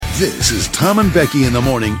This is Tom and Becky in the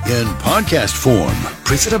Morning in podcast form.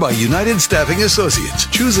 Presented by United Staffing Associates.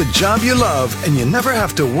 Choose a job you love and you never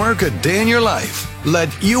have to work a day in your life.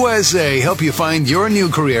 Let USA help you find your new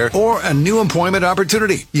career or a new employment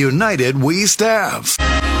opportunity. United We Staff.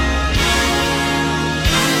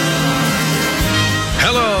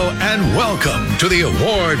 Hello and welcome to the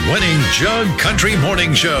award-winning Jug Country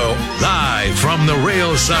Morning Show, live from the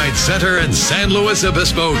Railside Center in San Luis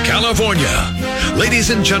Obispo, California. Ladies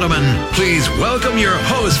and gentlemen, please welcome your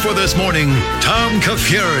hosts for this morning, Tom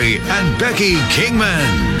Kafuri and Becky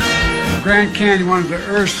Kingman. Grand Canyon, one of the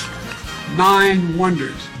Earth's 9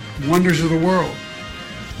 wonders of the world.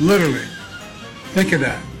 Literally. Think of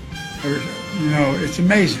that. It's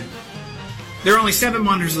amazing. There are only 7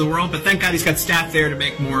 wonders of the world, but thank God he's got staff there to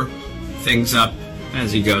make more things up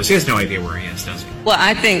as he goes. He has no idea where he is, does he? Well,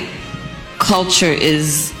 I think culture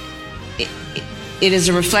is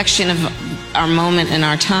a reflection of our moment and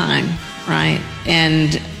our time, right?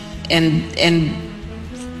 And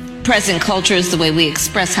present culture is the way we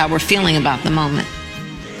express how we're feeling about the moment.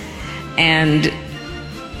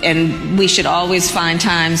 And we should always find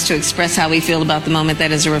times to express how we feel about the moment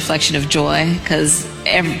that is a reflection of joy, because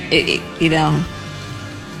it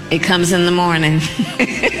comes in the morning.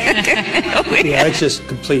 Yeah, it's just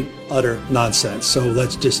complete, utter nonsense. So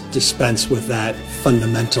let's just dispense with that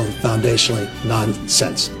fundamental, foundationally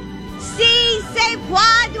nonsense. Si se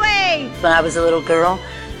puede! When I was a little girl,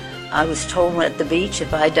 I was told at the beach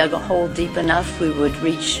if I dug a hole deep enough, we would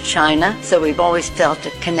reach China. So we've always felt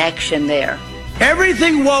a connection there.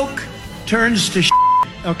 Everything woke turns to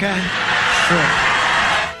okay? Sure.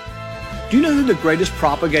 Do you know who the greatest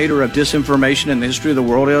propagator of disinformation in the history of the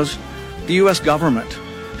world is? The U.S. government.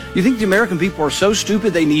 You think the American people are so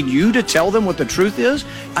stupid they need you to tell them what the truth is?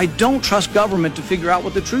 I don't trust government to figure out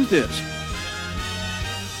what the truth is.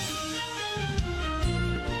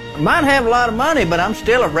 I might have a lot of money, but I'm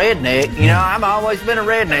still a redneck. I've always been a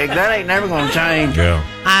redneck. That ain't never going to change. Yeah.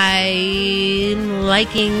 I'm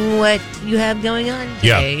liking what you have going on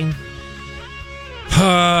today.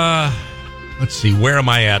 Yeah. Let's see. Where am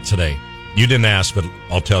I at today? You didn't ask, but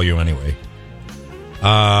I'll tell you anyway.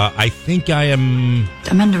 I think I'm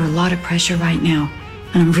under a lot of pressure right now,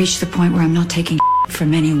 and I've reached the point where I'm not taking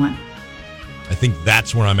from anyone. I think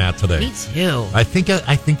that's where I'm at today. Me too. I think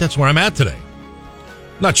that's where I'm at today.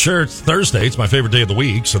 Not sure. It's Thursday. It's my favorite day of the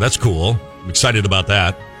week, so that's cool. I'm excited about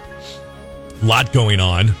that. A lot going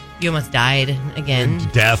on. You almost died again.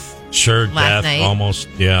 Death. Sure, Last death. night. Almost.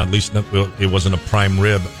 Yeah, at least it wasn't a prime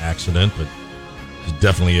rib accident, but there's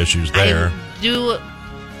definitely issues there. I do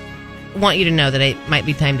want you to know that it might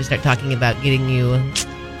be time to start talking about getting you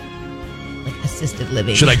assisted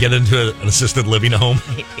living. Should I get into an assisted living home?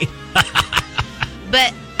 Maybe.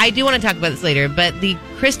 But I do want to talk about this later. But the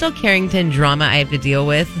Crystal Carrington drama I have to deal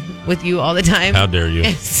with you all the time. How dare you?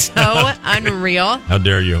 It's so unreal. How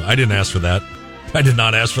dare you? I didn't ask for that. I did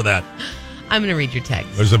not ask for that. I'm going to read your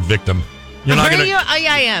text. There's a victim. You're not going to. Oh,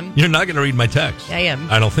 yeah, I am. You're not going to read my text. Yeah, I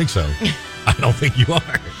am. I don't think so. I don't think you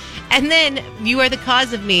are. And then you are the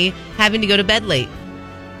cause of me having to go to bed late.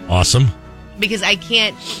 Awesome. Because I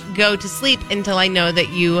can't go to sleep until I know that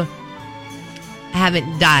you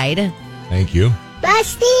haven't died. Thank you.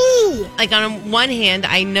 Busty! Like, on one hand,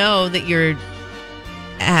 I know that you're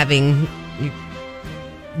having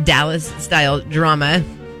Dallas-style drama.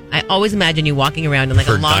 I always imagine you walking around in a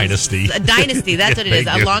long... dynasty. A dynasty, that's what it is.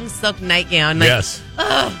 A long silk nightgown. Yes.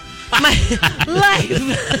 Oh, my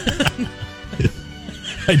life.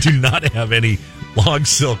 I do not have any long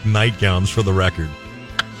silk nightgowns, for the record.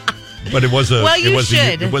 But it was a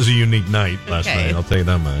it was a unique night last night, I'll tell you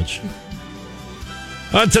that much.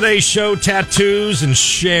 On today's show, tattoos and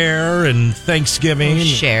Cher and Thanksgiving. Oh,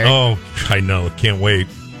 Cher. Oh, I know. Can't wait.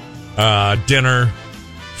 Dinner,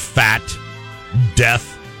 fat,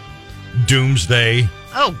 death, doomsday.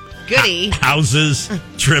 Oh, goody. Houses,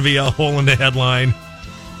 trivia, hole in the headline.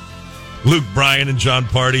 Luke Bryan and John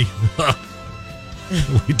Party.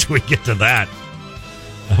 Wait till we get to that.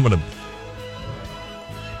 I'm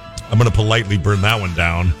gonna politely burn that one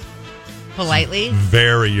down. Politely?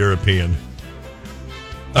 Very European.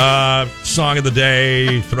 Song of the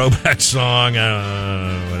day, throwback song,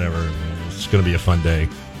 whatever. It's gonna be a fun day.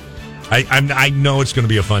 I know it's gonna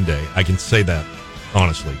be a fun day. I can say that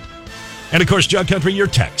honestly. And of course, Jug Country, your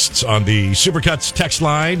texts on the Supercuts text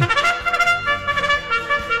line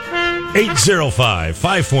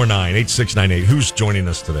 805-549-8698. Who's joining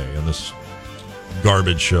us today on this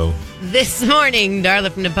garbage show? This morning,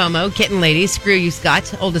 Darla from Napomo, Kitten Lady, Screw You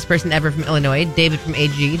Scott, oldest person ever from Illinois, David from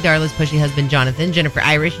AG, Darla's pushy husband Jonathan, Jennifer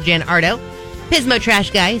Irish, Jan Ardo, Pismo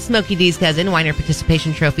Trash Guy, Smokey D's cousin, Weiner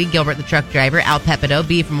Participation Trophy, Gilbert the Truck Driver, Al Pepito,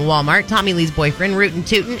 B from Walmart, Tommy Lee's boyfriend, Rootin'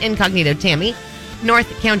 Tootin', Incognito Tammy, North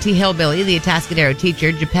County Hillbilly, the Atascadero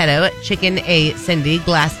Teacher, Geppetto, Chicken A. Cindy,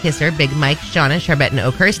 Glass Kisser, Big Mike, Shauna, Charbette and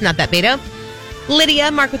Oakhurst, Not That Beto, Lydia,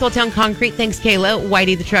 Mark with Old Town Concrete, Thanks Kayla,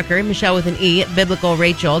 Whitey the Trucker, Michelle with an E, Biblical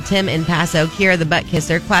Rachel, Tim in Paso, Kira the Butt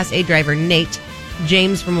Kisser, Class A Driver Nate,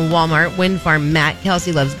 James from Walmart, Wind Farm Matt,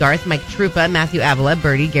 Kelsey Loves Garth, Mike Trupa, Matthew Avila,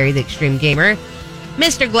 Birdie, Gary the Extreme Gamer,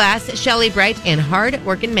 Mr. Glass, Shelley Bright, and Hard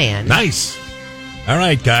Working Man. Nice. All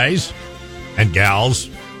right, guys and gals.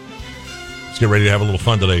 Let's get ready to have a little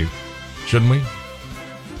fun today, shouldn't we?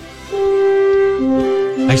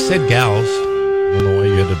 I said gals. I don't know why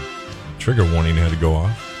you had to. Trigger warning had to go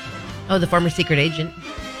off. Oh, the former secret agent.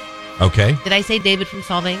 Okay. Did I say David from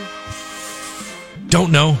Solvang?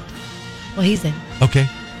 Don't know. Well, he's in. Okay.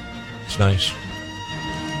 It's nice.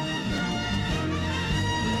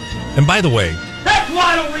 And by the way... That's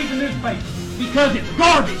why I don't read the newspaper. Because it's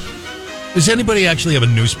garbage. Does anybody actually have a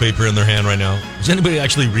newspaper in their hand right now? Is anybody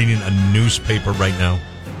actually reading a newspaper right now?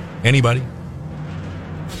 Anybody?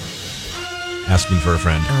 Asking for a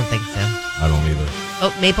friend. I don't think so. I don't either.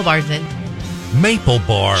 Oh, Maple Bar's in. Maple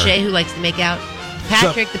Bar. Shay, who likes to make out.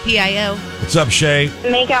 Patrick, the PIO. What's up, Shay?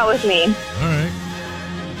 Make out with me. All right.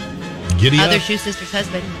 Giddy Other up. Shoe Sister's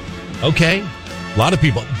husband. Okay. A lot of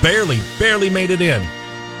people barely made it in.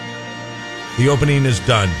 The opening is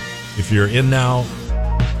done. If you're in now,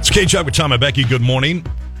 it's K-Chuck with Tom and Becky. Good morning.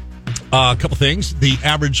 A couple things. The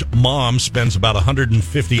average mom spends about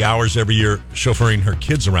 150 hours every year chauffeuring her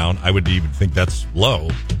kids around. I would even think that's low.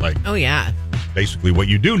 Like, oh, yeah. Basically what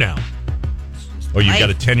you do now. Oh, you've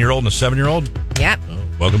got a 10-year-old and a 7-year-old? Yep. Oh,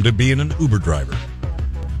 welcome to being an Uber driver.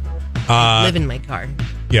 Live in my car.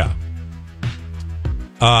 Yeah.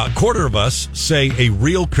 A quarter of us say a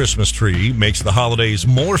real Christmas tree makes the holidays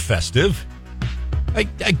more festive. I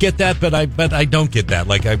get that, but I don't get that.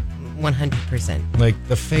 Like 100%. Like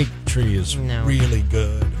the fake tree is really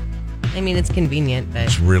good. I mean, it's convenient, but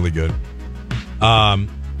it's really good.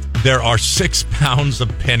 There are 6 pounds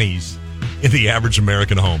of pennies in the average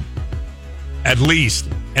American home, at least,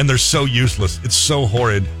 and they're so useless. It's so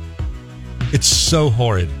horrid. It's so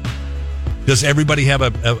horrid. Does everybody have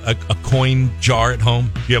a coin jar at home?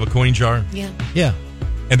 Do you have a coin jar? Yeah. Yeah.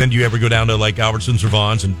 And then do you ever go down to like Albertsons or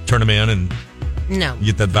Vaughn's and turn them in and no, you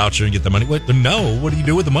get that voucher and get the money? What? No. What do you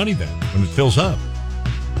do with the money then when it fills up?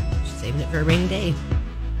 Just saving it for a rainy day.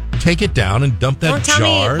 Take it down and dump that Don't tell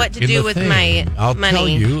jar. me what to do with my I'll money. tell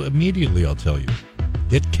you immediately. I'll tell you.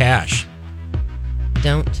 Get cash.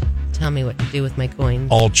 Don't tell me what to do with my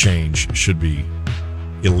coins. All change should be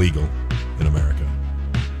illegal in America.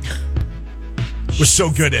 Was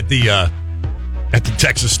so good at the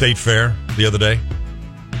Texas State Fair the other day.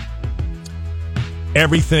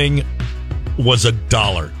 Everything was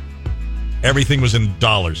 $1. Everything was in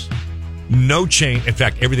dollars. No change. In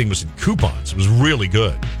fact, everything was in coupons. It was really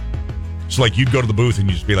good. So like you'd go to the booth and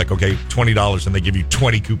you'd just be like, okay, $20, and they give you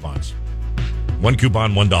 20 coupons. One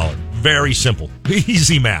coupon, $1. Very simple.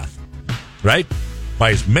 Easy math. Right?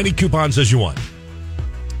 Buy as many coupons as you want.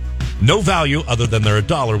 No value other than they're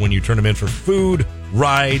 $1 when you turn them in for food,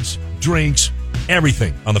 rides, drinks,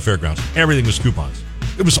 everything on the fairgrounds. Everything was coupons.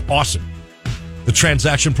 It was awesome. The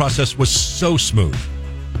transaction process was so smooth.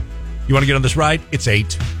 You want to get on this ride? It's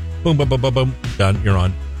 8. Boom, boom, boom, boom, boom. Done. You're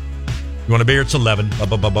on. You want a beer? It's 11. Blah,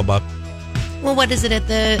 blah, blah, blah, blah. Well, what is it at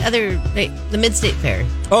the Mid-State Fair?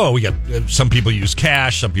 Oh, we got some people use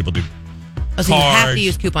cash. Some people do. Oh, so you have to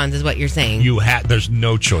use coupons, is what you're saying? There's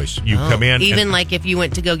no choice. You come in. Even like if you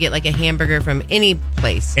went to go get like a hamburger from any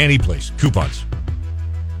place. Any place. Coupons.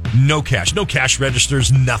 No cash. No cash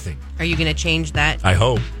registers. Nothing. Are you going to change that? I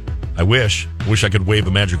hope. I wish. I wish I could wave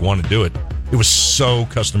a magic wand and do it. It was so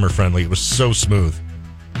customer friendly. It was so smooth.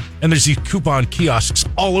 And there's these coupon kiosks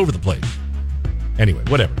all over the place. Anyway,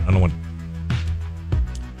 whatever. I don't want to.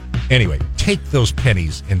 Anyway, take those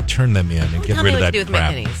pennies and turn them in and get rid of that crap. Tell me what to do with my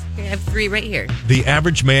pennies. I have 3 right here. The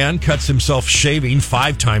average man cuts himself shaving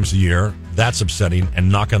 5 times a year. That's upsetting. And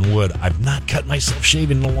knock on wood, I've not cut myself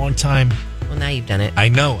shaving in a long time. Well, now you've done it. I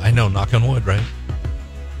know. Knock on wood, right?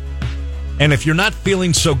 And if you're not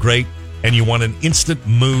feeling so great and you want an instant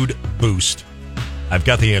mood boost, I've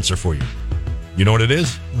got the answer for you. You know what it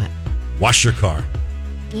is? What? Wash your car.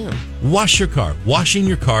 Yeah. Wash your car. Washing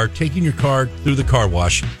your car, taking your car through the car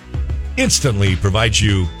wash, instantly provides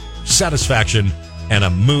you satisfaction and a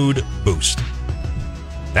mood boost.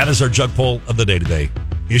 That is our jug poll of the day today.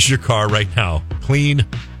 Is your car right now clean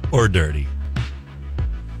or dirty?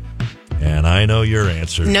 And I know your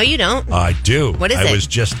answer. No, you don't. I do. What is it? I was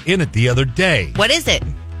just in it the other day. What is it?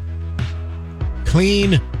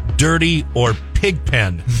 Clean, dirty or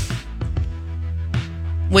Pigpen?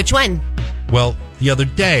 Which one? Well, the other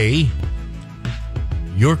day,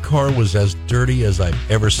 your car was as dirty as I've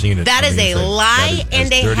ever seen it. That is a lie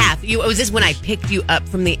and a half. Was this when I picked you up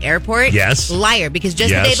from the airport? Yes. Liar, because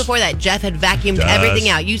just the day before that, Jeff had vacuumed everything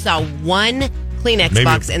out. You saw one Kleenex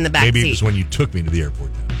box in the back seat. Maybe it was when you took me to the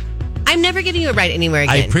airport. I'm never giving you a ride anywhere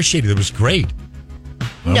again. I appreciate it. It was great.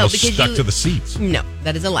 I almost stuck to the seats. No,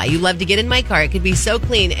 that is a lie. You love to get in my car. It could be so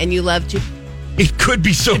clean, and you love to... It could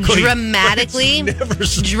be so clean. Dramatically move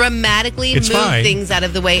things out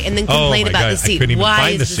of the way and then complain about the seat.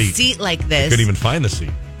 Why is the seat like this? I couldn't even find the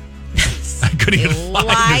seat. I couldn't even find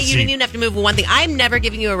the seat. You didn't even have to move one thing. I'm never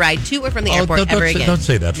giving you a ride to or from the airport ever again. Don't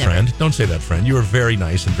say that, friend. Don't say that, friend. You are very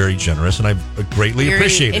nice and very generous, and I greatly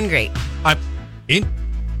appreciate it. Ingrate.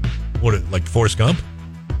 Like Forrest Gump?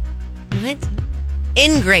 What?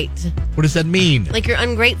 Ingrate. What does that mean? Like you're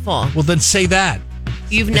ungrateful. Well, then say that.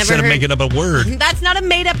 You've never Instead of making up a word. That's not a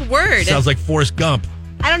made-up word. Sounds like Forrest Gump.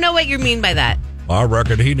 I don't know what you mean by that. I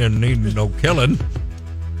reckon he didn't need no killing.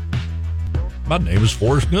 My name is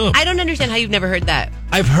Forrest Gump. I don't understand how you've never heard that.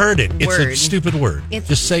 I've heard it. It's a stupid word.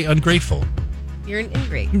 Just say ungrateful. You're an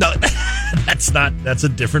ingrate. No, that's not. That's a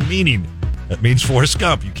different meaning. That means Forrest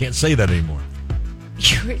Gump. You can't say that anymore.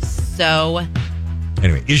 You're so...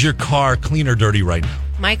 Anyway, is your car clean or dirty right now?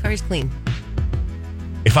 My car's clean.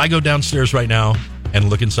 If I go downstairs right now and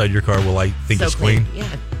look inside your car, will I think it's clean? Yeah.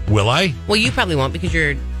 Will I? Well, you probably won't because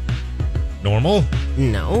you're... Normal?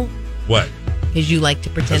 No. What? Because you like to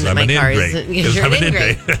pretend that my car isn't... Because you're an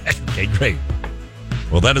ingrate. Okay, great.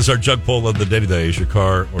 Well, that is our jug poll of the day today. Is your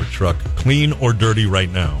car or truck clean or dirty right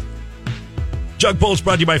now? Jug poll is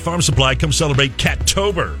brought to you by Farm Supply. Come celebrate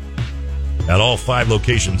Cattober at all 5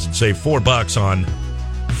 locations and save $4 on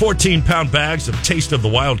 14-pound bags of Taste of the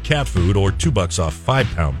Wild cat food or $2 off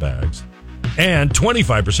 5-pound bags. And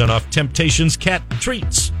 25% off Temptations cat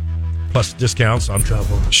treats. Plus discounts on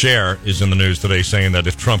travel. Cher is in the news today saying that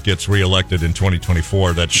if Trump gets reelected in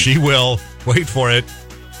 2024, that she will, wait for it,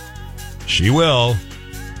 she will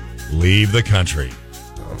leave the country.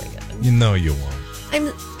 Oh, my God. No, you won't.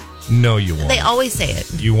 No, you won't. They always say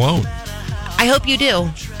it. You won't. I hope you do.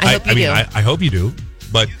 I hope you do,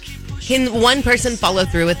 but... Can one person follow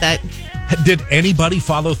through with that? Did anybody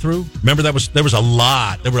follow through? Remember, there were a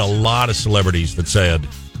lot of celebrities that said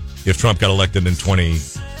if Trump got elected in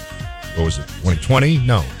 2020?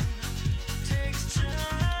 No.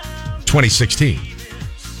 2016,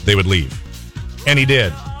 they would leave. And he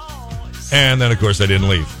did. And then, of course, they didn't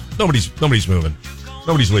leave. Nobody's moving.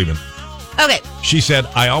 Nobody's leaving. Okay. She said,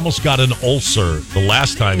 I almost got an ulcer the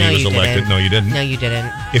last time he was elected. No, you didn't. No, you didn't.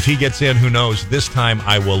 If he gets in, who knows? This time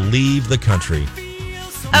I will leave the country.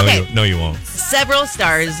 Okay. No, you won't. Several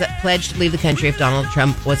stars pledged to leave the country if Donald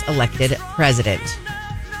Trump was elected president.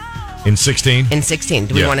 In 16? In 16.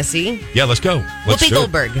 Do we want to see? Yeah, let's go. Whoopi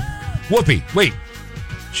Goldberg. Whoopi. Wait.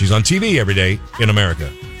 She's on TV every day in America.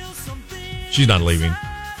 She's not leaving.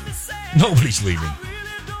 Nobody's leaving.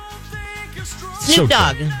 Snoop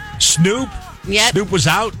Dogg. Snoop? Yep. Snoop was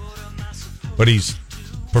out, but he's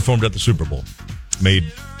performed at the Super Bowl.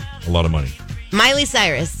 Made a lot of money. Miley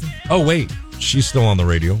Cyrus. Oh, wait. She's still on the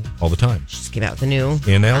radio all the time. She just came out with a new...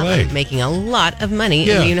 In L.A. Making a lot of money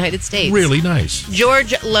in the United States. Really nice.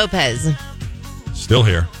 George Lopez. Still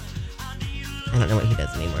here. I don't know what he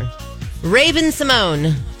does anymore. Raven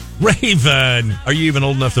Simone. Raven! Are you even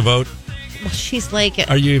old enough to vote? Well, she's like...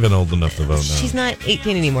 Are you even old enough to vote now? She's not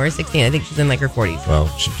 18 anymore, 16. I think she's in like her 40s. Well,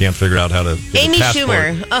 she can't figure out how to get Amy a passport.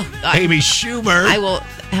 Schumer. Oh, God. Amy Schumer. I will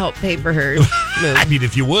help pay for her move. I mean,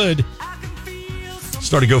 if you would.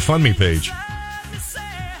 Start a GoFundMe page.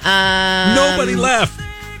 Nobody left.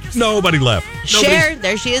 Cher,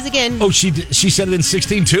 there she is again. Oh, she said it in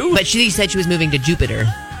 16 too? But she said she was moving to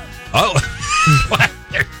Jupiter. Oh.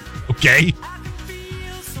 Okay.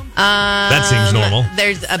 That seems normal.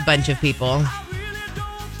 There's a bunch of people.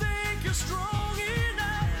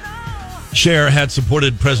 Cher had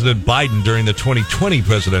supported President Biden during the 2020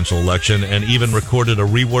 presidential election and even recorded a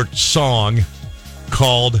reworked song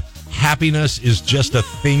called Happiness is Just a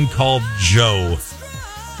Thing Called Joe.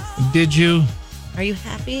 Did you? Are you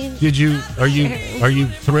happy? Did you? Are you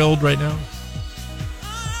thrilled right now?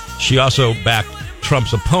 She also backed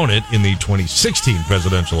Trump's opponent in the 2016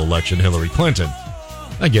 presidential election, Hillary Clinton.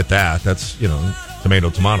 I get that. That's,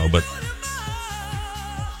 tomato, tomato. But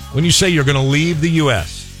when you say you're going to leave the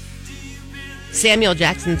U.S. Samuel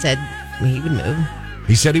Jackson said he would move.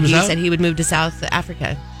 He said he was out? He said he would move to South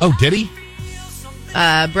Africa. Oh, did he?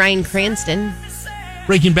 Bryan Cranston.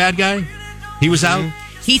 Breaking Bad guy? He was out?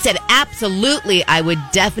 He said, absolutely, I would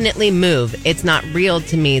definitely move. It's not real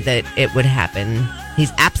to me that it would happen.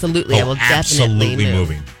 He's absolutely. I will definitely move.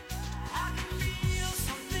 Moving.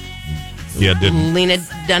 Yeah, didn't. Lena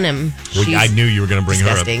Dunham. I knew you were going to bring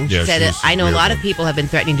disgusting. her up. Yeah, said, I know a lot of people have been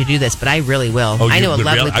threatening to do this, but I really will. Oh, I know a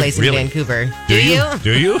lovely place in Vancouver. Do you?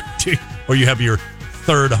 Do you? Or you have your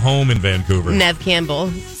third home in Vancouver? Nev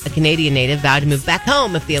Campbell, a Canadian native, vowed to move back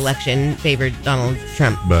home if the election favored Donald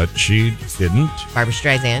Trump. But she didn't. Barbara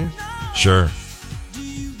Streisand. Sure.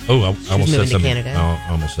 Oh, I almost said something. Canada.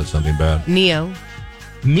 I almost said something bad. Neo,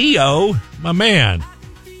 my man.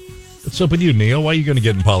 What's up with you, Neo? Why are you going to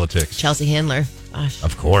get in politics? Chelsea Handler. Gosh.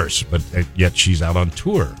 Of course, but yet she's out on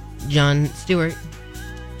tour. Jon Stewart.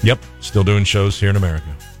 Yep, still doing shows here in America.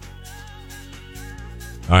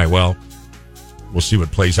 All right, well, we'll see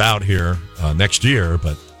what plays out here next year,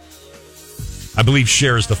 but I believe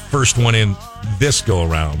Cher is the first one in this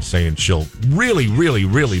go-around saying she'll really, really,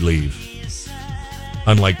 really leave,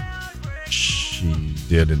 unlike she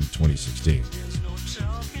did in 2016.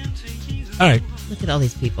 All right. Look at all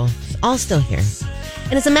these people. It's all still here.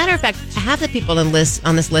 And as a matter of fact, half the people on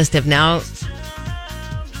this list have now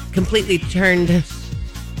completely turned,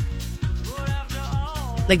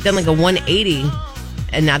 done a 180.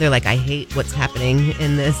 And now they're like, I hate what's happening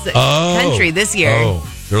in this country this year. Oh,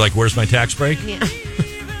 they're like, where's my tax break? Yeah.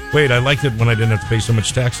 Wait, I liked it when I didn't have to pay so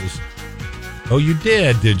much taxes. Oh, you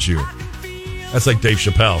did you? That's like Dave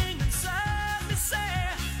Chappelle.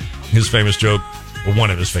 His famous joke, or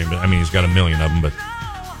one of his famous, he's got a million of them, but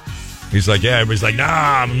he's like, yeah, everybody's like, nah,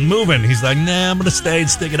 I'm moving. He's like, nah, I'm going to stay and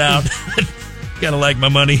stick it out. Gotta like my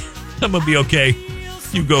money. I'm going to be okay.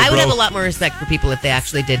 You go, I would bro. have a lot more respect for people if they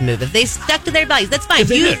actually did move. If they stuck to their values, that's fine.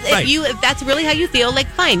 If that's really how you feel,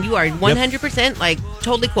 fine. You are 100%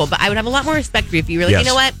 totally cool. But I would have a lot more respect for you if you were like, you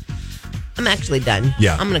know what? I'm actually done.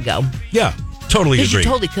 Yeah. I'm going to go. Yeah, totally agree. Because you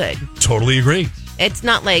totally could. Totally agree. It's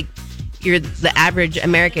not like you're the average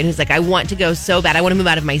American who's like, I want to go so bad. I want to move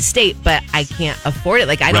out of my state, but I can't afford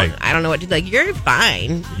it. I don't know what to do. You're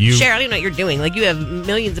fine. Cher, I don't know what you're doing. You have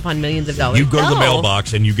millions upon millions of dollars. You go to the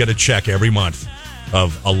mailbox and you get a check every month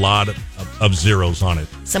of a lot of zeros on it.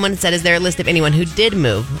 Someone said, is there a list of anyone who did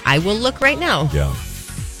move? I will look right now. Yeah.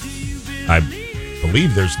 I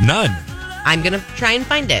believe there's none. I'm going to try and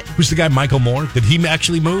find it. Who's the guy, Michael Moore? Did he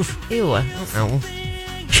actually move? Ew, I don't know.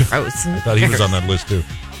 Gross. I thought he was on that list, too.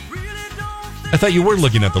 I thought you were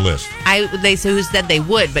looking at the list. They who said they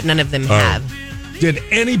would, but none of them have. Did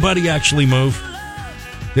anybody actually move?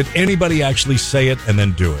 Did anybody actually say it and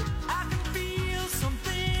then do it?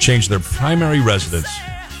 Change their primary residence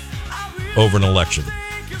over an election.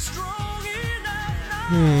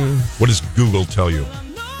 What does Google tell you?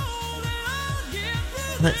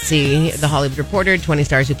 Let's see. The Hollywood Reporter, 20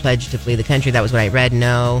 stars who pledged to flee the country. That was what I read.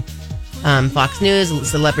 No. Fox News,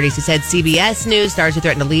 celebrities who said. CBS News, stars who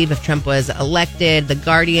threatened to leave if Trump was elected. The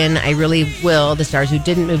Guardian, I really will. The stars who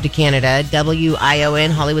didn't move to Canada. WION,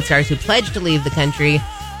 Hollywood stars who pledged to leave the country.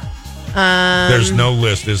 There's no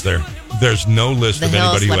list, is there? There's no list of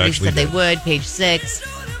anybody who actually said they would. Page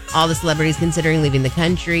 6. All the celebrities considering leaving the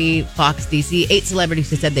country. Fox DC, 8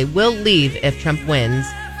 celebrities who said they will leave if Trump wins.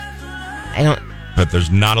 But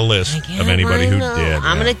there's not a list of anybody who did.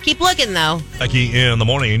 I'm going to keep looking, though. Becky in the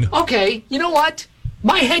morning. Okay, you know what?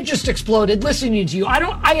 My head just exploded listening to you.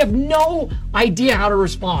 I have no idea how to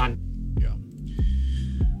respond.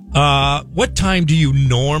 Yeah. What time do you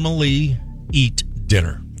normally eat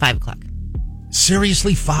dinner? 5 o'clock.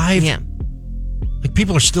 Seriously, 5? Yeah.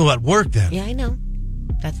 People are still at work then. Yeah, I know.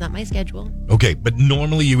 That's not my schedule. Okay, but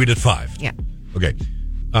normally you eat at 5. Yeah. Okay.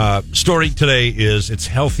 Story today is it's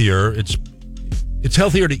healthier. It's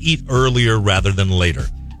healthier to eat earlier rather than later.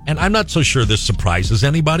 And I'm not so sure this surprises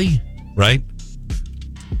anybody, right?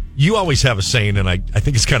 You always have a saying, and I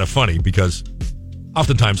think it's kind of funny because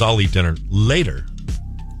oftentimes I'll eat dinner later.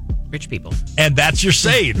 Rich people. And that's your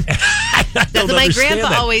saying. That's what my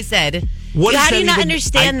grandpa always said. How do you not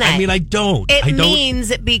understand that? I don't. It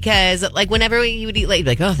means because, whenever he would eat late, he'd be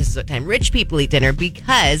like, oh, this is what time rich people eat dinner.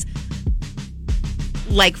 Because,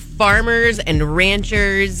 farmers and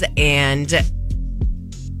ranchers and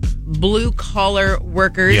blue-collar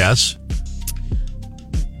workers. Yes.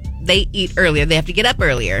 They eat earlier. They have to get up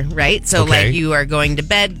earlier, right? So, you are going to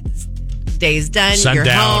bed, day's done, you're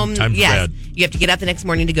home. Time for bed. You have to get up the next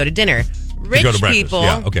morning to go to dinner. Rich people.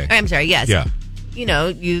 Yeah, okay. I'm sorry, yes. Yeah.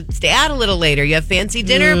 You stay out a little later. You have fancy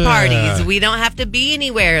dinner parties. We don't have to be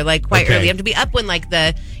anywhere quite early. You have to be up when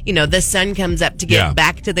the sun comes up to get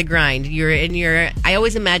back to the grind. You're in your. I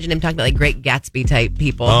always imagine him talking about Great Gatsby type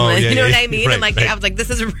people. Oh, yeah, you know what I mean? Right, I'm I was like, this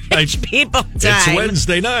is rich people time. It's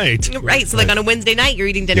Wednesday night, right? So on a Wednesday night, you're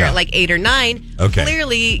eating dinner at 8 or 9. Okay.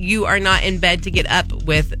 Clearly, you are not in bed to get up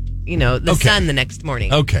with the sun the next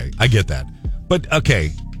morning. Okay, I get that. But,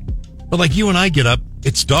 okay. But like you and I get up,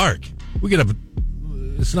 it's dark. We get up,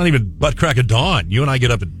 it's not even butt crack of dawn. You and I get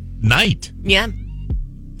up at night. Yeah.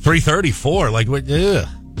 3:30, 4. Like, what? Ugh.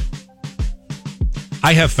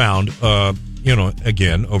 I have found,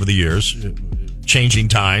 again, over the years, changing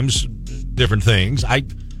times, different things. I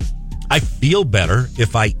feel better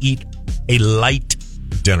if I eat a light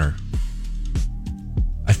dinner.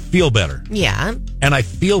 I feel better. Yeah. And I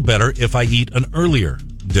feel better if I eat an earlier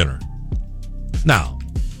dinner. Now,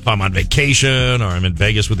 if I'm on vacation or I'm in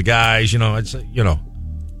Vegas with the guys, I'd say,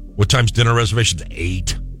 what time's dinner reservations?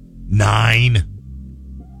 8, 9.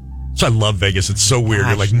 So I love Vegas. It's so weird.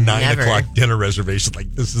 You're like 9 o'clock dinner reservations.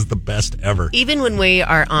 Like, this is the best ever. Even when we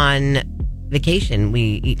are on vacation,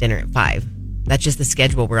 we eat dinner at 5. That's just the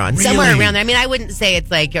schedule we're on. Really? Somewhere around there. I mean, I wouldn't say it's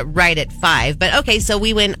like right at 5, but okay, so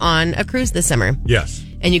we went on a cruise this summer. Yes.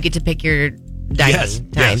 And you get to pick your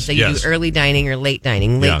dining time. So you do early dining or late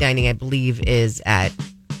dining. Late dining, I believe, is at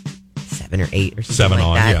 7 or 8 or something 7 like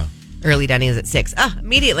on, that. yeah. Early dining is at 6. Oh,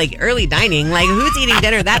 immediately, early dining. Like, who's eating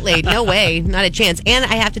dinner that late? No way. Not a chance. And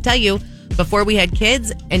I have to tell you, before we had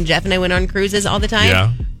kids and Jeff and I went on cruises all the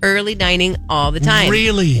time, early dining all the time.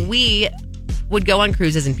 Really? We would go on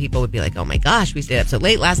cruises and people would be like, oh my gosh, we stayed up so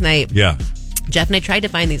late last night. Yeah. Jeff and I tried to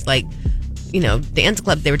find these, dance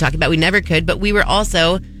clubs they were talking about. We never could, but we were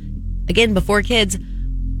also, again, before kids,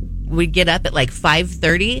 we'd get up at like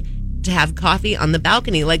 5:30 to have coffee on the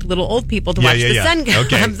balcony like little old people to watch the sun come.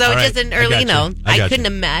 Okay. So just an early, I couldn't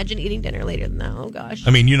imagine eating dinner later than that. Oh gosh. I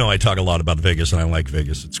mean, I talk a lot about Vegas and I like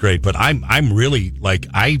Vegas. It's great, but I'm really like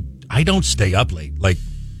I don't stay up late. Like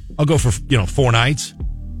I'll go for 4 nights.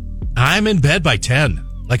 I'm in bed by 10.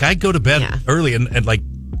 Like I go to bed early and like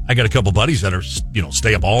I got a couple buddies that are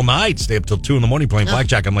stay up all night, stay up till 2 a.m. playing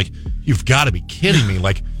blackjack. I'm like, you've got to be kidding me.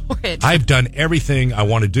 Like I've done everything I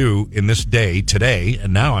want to do in this day today,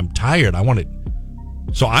 and now I'm tired. I want it.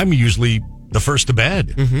 So I'm usually the first to bed.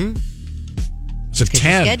 Mm-hmm. It's a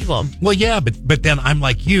 10. Schedule. Well, yeah, but then I'm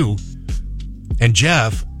like you and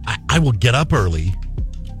Jeff. I will get up early,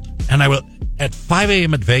 and I will at 5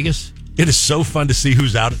 a.m. at Vegas. It is so fun to see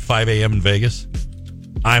who's out at 5 a.m. in Vegas.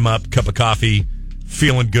 I'm up, cup of coffee,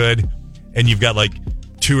 feeling good, and you've got like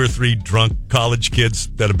 2 or 3 drunk college kids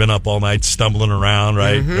that have been up all night stumbling around,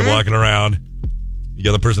 right? Mm-hmm. They're walking around. You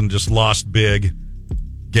got the person that just lost big,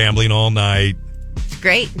 gambling all night. It's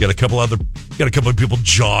great. You got a couple of people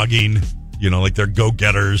jogging, like they're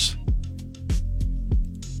go-getters.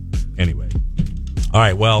 Anyway. All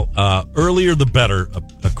right, well, earlier the better,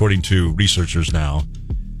 according to researchers now.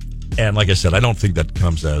 And like I said, I don't think that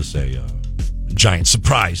comes as a giant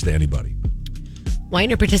surprise to anybody.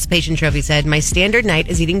 Winer Participation Trophy said, my standard night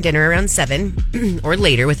is eating dinner around 7 or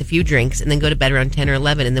later with a few drinks and then go to bed around 10 or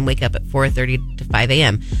 11 and then wake up at 4:30 to 5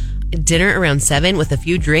 a.m. Dinner around 7 with a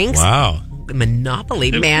few drinks? Wow.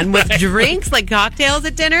 Monopoly, man, with drinks like cocktails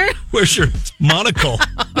at dinner? Where's your monocle?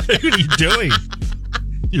 What are you doing?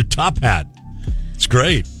 Your top hat. It's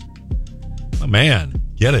great. Oh, man.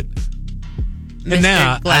 Get it. Mr.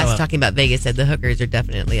 Now, Glass talking about Vegas said the hookers are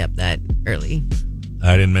definitely up that early.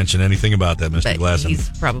 I didn't mention anything about that, Mr. Glass. He's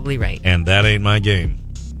probably right. And that ain't my game.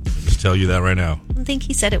 I'll just tell you that right now. I don't think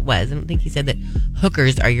he said it was. I don't think he said that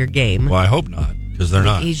hookers are your game. Well, I hope not, because they're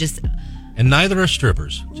not. He's just... And neither are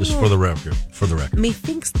strippers, just for the record.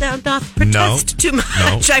 Methinks thou doth protest too much.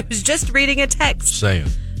 No. I was just reading a text. Saying.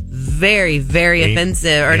 Very, very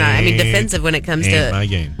offensive. Or not, I mean defensive when it comes to my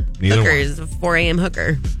game. Neither hookers. One. 4 a.m.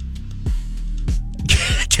 hooker.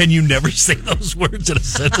 Can you never say those words in a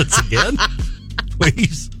sentence again?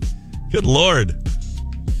 Please. Good Lord.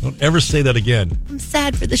 Don't ever say that again. I'm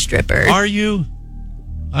sad for the stripper. Are you?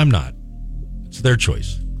 I'm not. It's their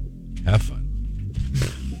choice. Have fun.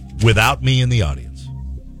 Without me in the audience.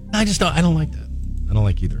 I don't like that. I don't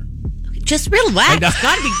like either. Just relax.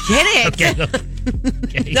 Gotta be kidding.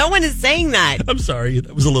 Okay. No one is saying that. I'm sorry.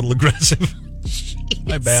 That was a little aggressive. Jeez.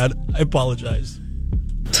 My bad. I apologize.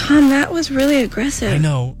 Tom, that was really aggressive. I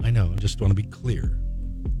know. I just want to be clear.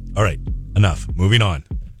 All right. Enough. Moving on.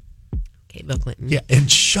 Okay, Bill Clinton. Yeah, and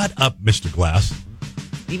shut up, Mr. Glass.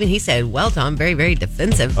 Even he said, well, Tom, very, very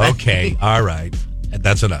defensive. Okay. All right.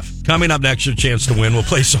 That's enough. Coming up next, your chance to win. We'll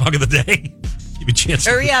play Song of the Day. Give you a chance.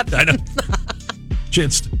 Hurry up. I know.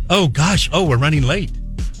 Chance. Oh, gosh. Oh, we're running late.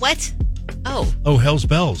 What? Oh. Oh, hell's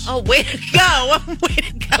bells. Oh, way to go. Way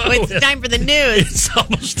to go. It's time for the news. It's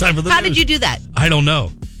almost time for the news. How did you do that? I don't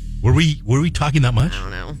know. Were we talking that much? I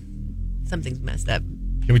don't know. Something's messed up.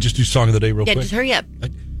 Can we just do Song of the Day real quick? Yeah, just hurry up.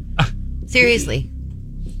 Seriously.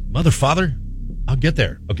 Mother, father, I'll get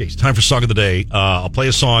there. Okay, it's time for Song of the Day. I'll play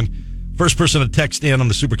a song First person to text in on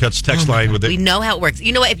the Supercuts text line with it. We know how it works.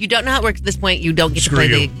 You know what? If you don't know how it works at this point, you don't get to play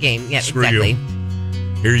the game. Yeah, Screw exactly. You.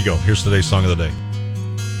 Here you go. Here's today's song of the day.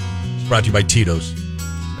 It's brought to you by Tito's.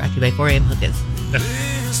 Brought to you by 4 a.m. hookahs.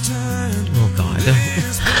 Oh, God.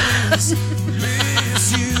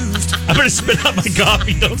 I'm going to spit out my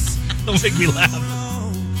coffee. Don't make me laugh.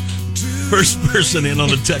 First person in on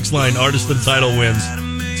the text line, artist and title wins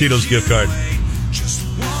Tito's gift card.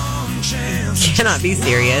 Cannot be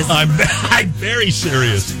serious. I'm very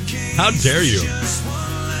serious. How dare you?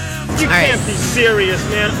 You can't be serious,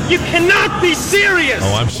 man. You cannot be serious.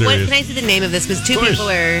 Oh, I'm serious. Can I say the name of this? Because two people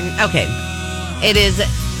are... Okay. It is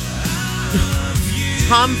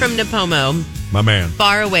Tom from Napomo. My man.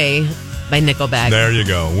 Far Away by Nickelback. There you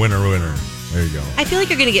go. Winner. There you go. I feel like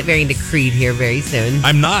you're going to get very into Creed here very soon.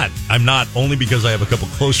 I'm not. Only because I have a couple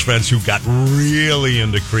close friends who got really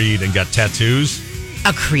into Creed and got tattoos.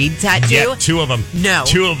 A Creed tattoo? Yeah, 2 of them. No.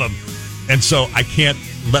 2 of them. And so I can't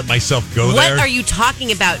let myself go there. What are you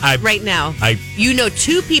talking about right now? You know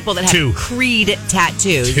 2 people that have Creed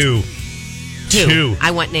tattoos. 2. I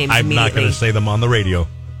want names I'm immediately. not going to say them on the radio.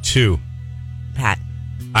 2. Pat.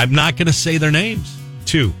 I'm not going to say their names.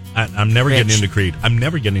 2. I'm never getting into Creed. I'm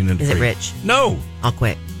never getting into Creed. Is it Rich? No. I'll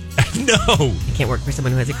quit. No. I can't work for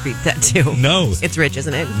someone who has a Creed tattoo. No. It's Rich,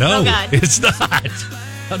 isn't it? No. Oh, God. It's not.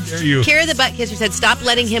 How dare you? Kara the Butt Kisser said, stop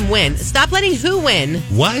letting him win. Stop letting who win?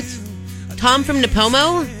 What? Tom from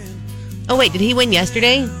Napomo? Oh, wait, did he win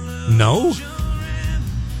yesterday? No.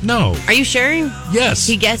 Are you sure? Yes.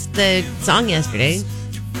 He guessed the song yesterday.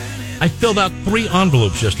 I filled out 3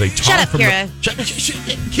 envelopes yesterday. Shut up, Kara.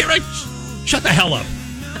 Kara, shut the hell up.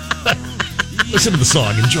 Listen to the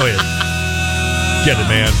song. Enjoy it. Get it,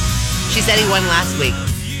 man. She said he won last week.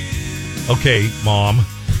 Okay, Mom.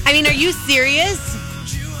 I mean, are you serious?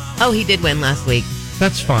 Oh, he did win last week.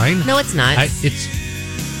 That's fine. No, it's not. It's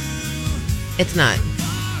not.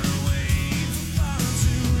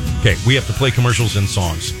 Okay, we have to play commercials and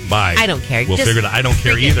songs. Bye. I don't care. We'll figure it out. I don't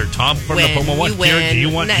care either. Tom from Napomo, what? Win. Do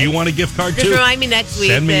you want a gift card too? Just remind me next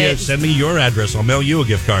week. Send me your address. I'll mail you a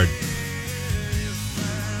gift card.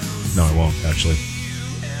 No, I won't, actually.